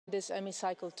this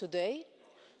hemicycle today.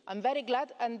 I'm very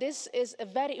glad, and this is a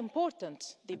very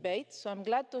important debate, so I'm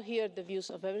glad to hear the views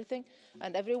of everything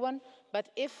and everyone. But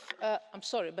I'm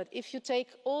sorry, but if you take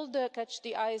all the catch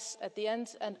the eyes at the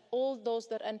end and all those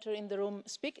that enter in the room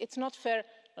speak, it's not fair,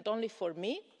 not only for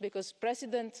me, because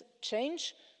President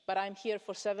change, but I'm here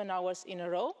for 7 hours in a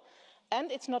row,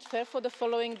 and it's not fair for the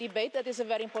following debate that is a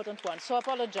very important one. So I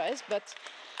apologise, but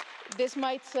this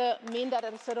might mean that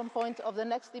at a certain point of the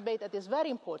next debate that is very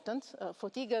important,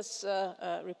 Fotiga's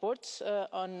report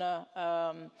on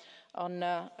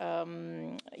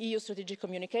EU strategic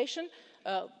communication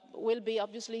will be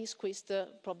obviously squeezed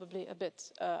probably a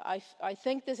bit. I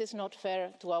think this is not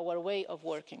fair to our way of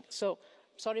working. So,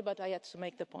 sorry, but I had to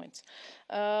make the point.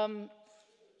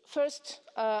 First,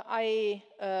 I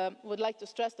would like to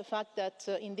stress the fact that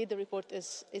indeed the report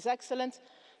is excellent.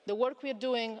 The work we are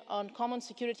doing on common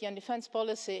security and defence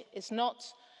policy is not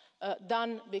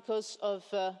done because of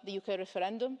the UK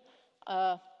referendum.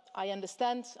 I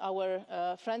understand our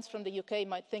friends from the UK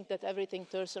might think that everything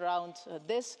turns around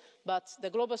this, but the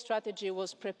global strategy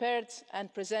was prepared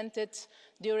and presented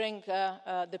during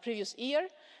the previous year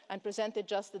and presented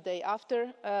just the day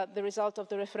after the result of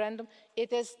the referendum.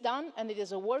 It is done, and it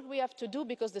is a work we have to do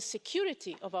because the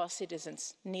security of our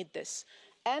citizens need this.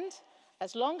 And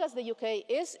as long as the UK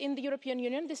is in the European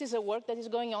Union, this is a work that is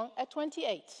going on at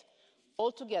 28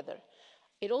 altogether.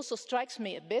 It also strikes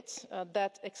me a bit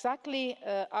that exactly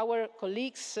our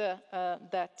colleagues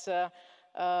that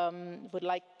would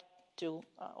like to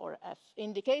or have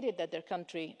indicated that their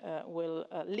country will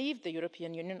leave the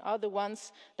European Union are the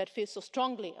ones that feel so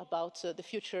strongly about the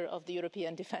future of the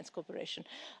European defence cooperation.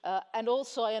 And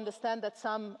also I understand that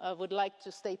some would like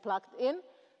to stay plugged in.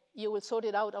 You will sort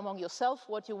it out among yourself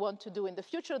what you want to do in the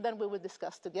future, then we will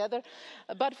discuss together.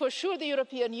 But for sure the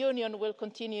European Union will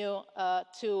continue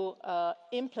to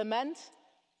implement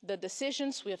the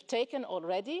decisions we have taken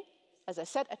already, as I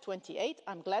said, at 28,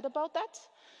 I'm glad about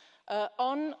that,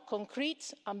 on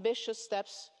concrete, ambitious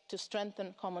steps to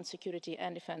strengthen common security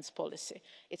and defence policy.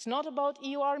 It's not about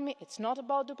EU army, it's not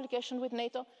about duplication with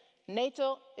NATO.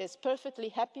 NATO is perfectly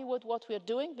happy with what we are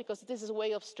doing because this is a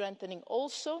way of strengthening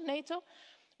also NATO.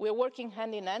 We are working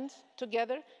hand in hand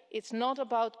together. It's not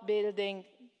about building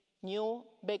new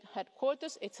big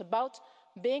headquarters. It's about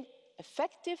being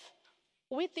effective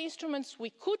with the instruments we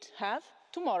could have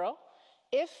tomorrow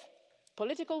if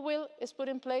political will is put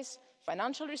in place,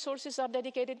 financial resources are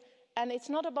dedicated, and it's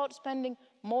not about spending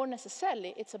more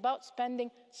necessarily, it's about spending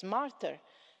smarter.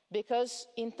 Because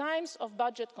in times of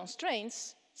budget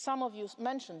constraints, some of you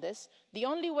mentioned this, the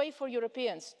only way for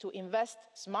Europeans to invest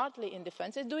smartly in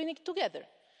defence is doing it together.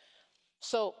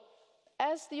 So,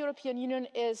 as the European Union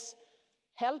is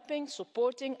helping,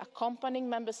 supporting, accompanying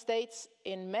member states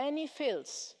in many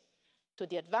fields to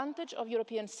the advantage of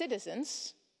European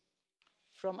citizens,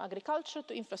 from agriculture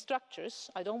to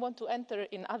infrastructures, I don't want to enter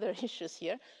in other issues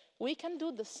here, we can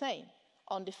do the same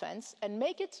on defence and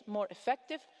make it more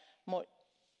effective, more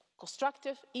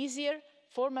constructive, easier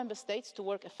for member states to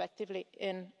work effectively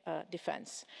in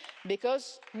defence.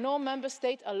 Because no member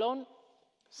state alone,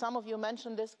 some of you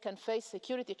mentioned this, can face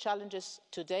security challenges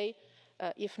today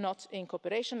if not in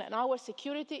cooperation, and our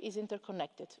security is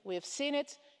interconnected. We have seen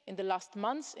it in the last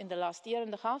months, in the last year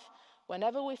and a half.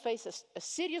 Whenever we face a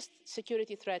serious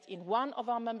security threat in one of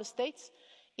our member states,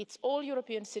 it's all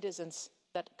European citizens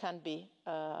that can be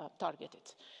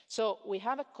targeted. So we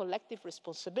have a collective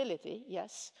responsibility,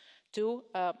 yes, to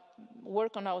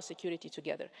work on our security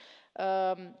together.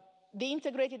 The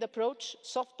integrated approach,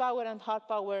 soft power and hard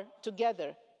power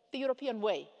together, the European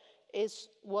way, is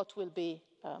what will be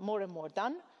more and more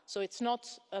done. So it's not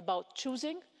about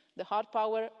choosing the hard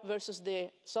power versus the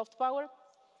soft power.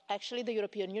 Actually, the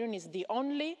European Union is the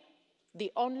only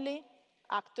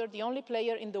actor, the only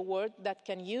player in the world that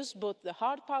can use both the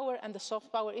hard power and the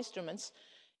soft power instruments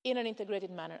in an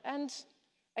integrated manner. And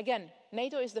again,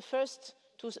 NATO is the first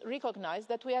to recognise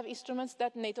that we have instruments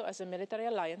that NATO as a military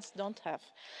alliance don't have.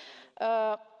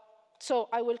 So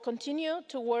I will continue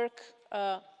to work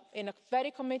in a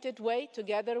very committed way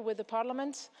together with the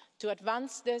Parliament to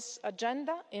advance this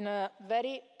agenda in a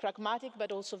very pragmatic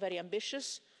but also very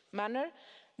ambitious manner.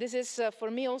 This is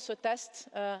for me also a test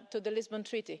to the Lisbon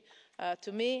Treaty.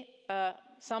 To me,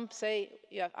 some say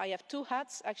I have two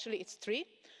hats, actually it's three,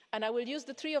 and I will use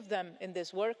the three of them in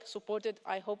this work, supported,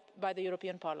 I hope, by the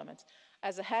European Parliament.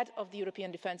 As the head of the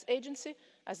European Defence Agency,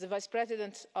 as the Vice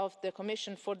President of the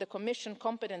Commission for the Commission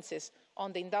competences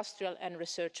on the industrial and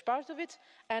research part of it,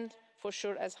 and for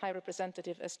sure as High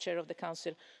Representative, as Chair of the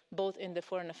Council, both in the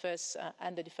Foreign Affairs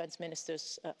and the Defence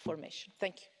Ministers' formation.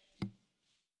 Thank you.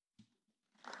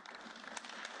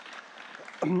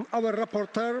 Our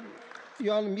rapporteur,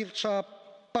 Ioan Mircea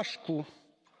Pașcu.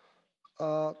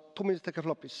 2 minutes, take a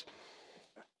floor, please.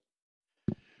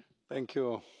 Thank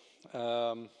you.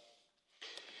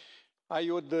 I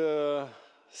would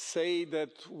say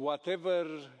that whatever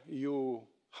you,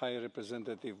 High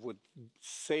Representative, would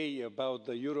say about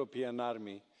the European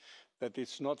army, that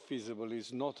it's not feasible,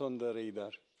 is not on the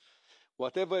radar.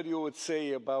 Whatever you would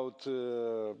say about,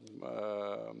 for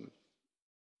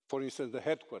instance, the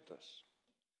headquarters,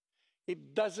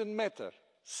 it doesn't matter.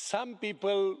 Some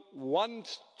people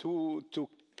want to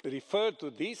refer to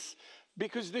this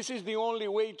because this is the only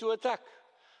way to attack.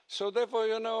 So therefore,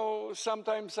 you know,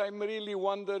 sometimes I'm really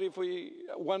wondering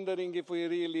if we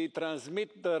really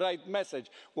transmit the right message,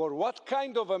 or what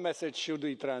kind of a message should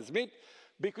we transmit,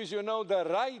 because, you know, the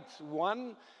right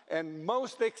one and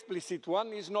most explicit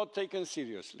one is not taken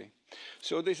seriously.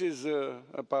 So this is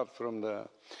apart from the...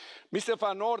 Mr.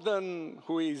 Van Orden,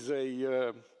 who is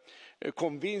a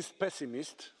convinced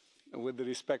pessimist with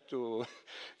respect to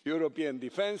European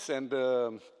defense, and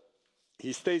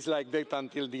he stays like that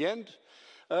until the end,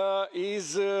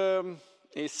 is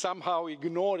somehow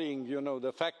ignoring, you know,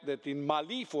 the fact that in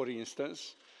Mali, for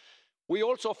instance, we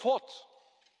also fought,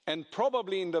 and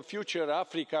probably in the future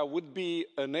Africa would be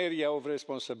an area of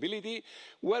responsibility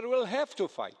where we'll have to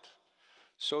fight.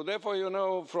 So therefore, you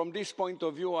know, from this point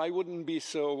of view, I wouldn't be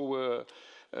so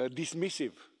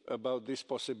dismissive about this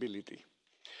possibility.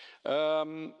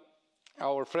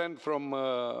 Our friend from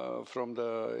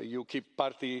the UKIP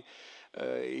party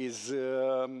is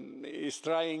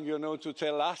trying, you know, to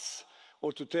tell us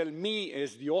or to tell me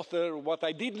as the author what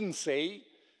I didn't say,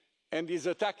 and is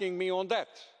attacking me on that.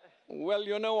 Well,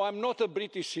 you know, I'm not a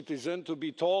British citizen to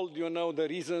be told, you know, the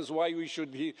reasons why we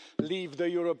should leave the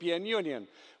European Union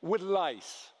with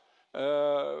lies.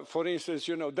 For instance,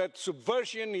 you know, that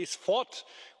subversion is fought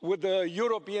with the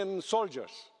European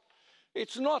soldiers.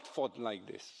 It's not fought like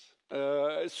this.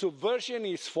 Subversion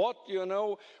is fought, you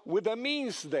know, with the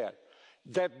means there.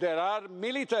 That there are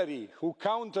military who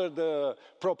counter the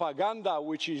propaganda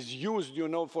which is used, you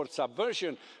know, for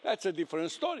subversion, that's a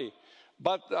different story.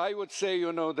 But I would say,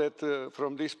 you know, that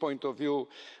from this point of view,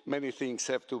 many things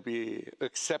have to be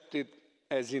accepted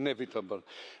as inevitable.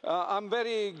 I'm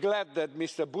very glad that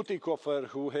Mr. Bütikofer,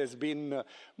 who has been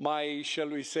my, shall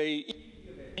we say...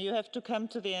 You have to come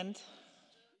to the end.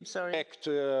 I'm sorry.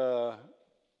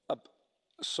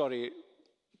 Sorry,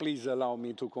 please allow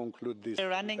me to conclude this. We're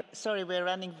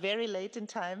running very late in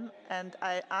time, and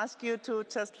I ask you to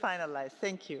just finalize.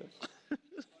 Thank you.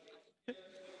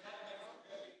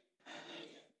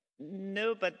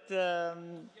 No, but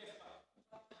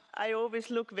I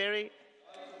always look very...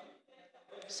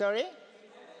 Sorry?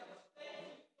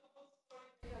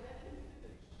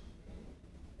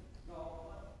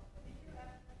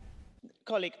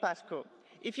 Colleague Pașcu,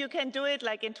 if you can do it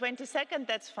like in 20 seconds,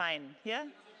 that's fine, yeah?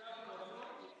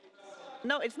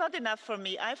 No, it's not enough for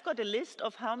me. I've got a list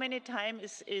of how many time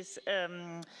is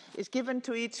given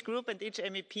to each group and each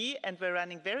MEP, and we're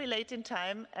running very late in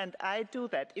time, and I do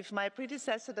that. If my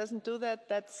predecessor doesn't do that,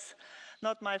 that's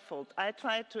not my fault. I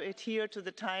try to adhere to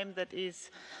the time that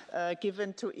is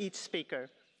given to each speaker.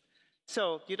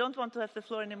 So, you don't want to have the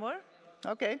floor anymore?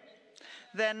 Okay.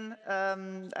 Then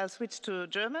I'll switch to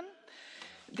German.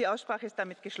 Die Aussprache ist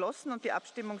damit geschlossen und die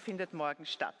Abstimmung findet morgen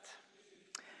statt.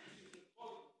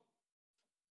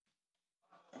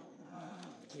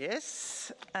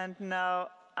 Yes, and now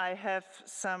I have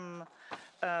some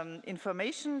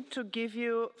information to give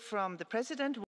you from the President.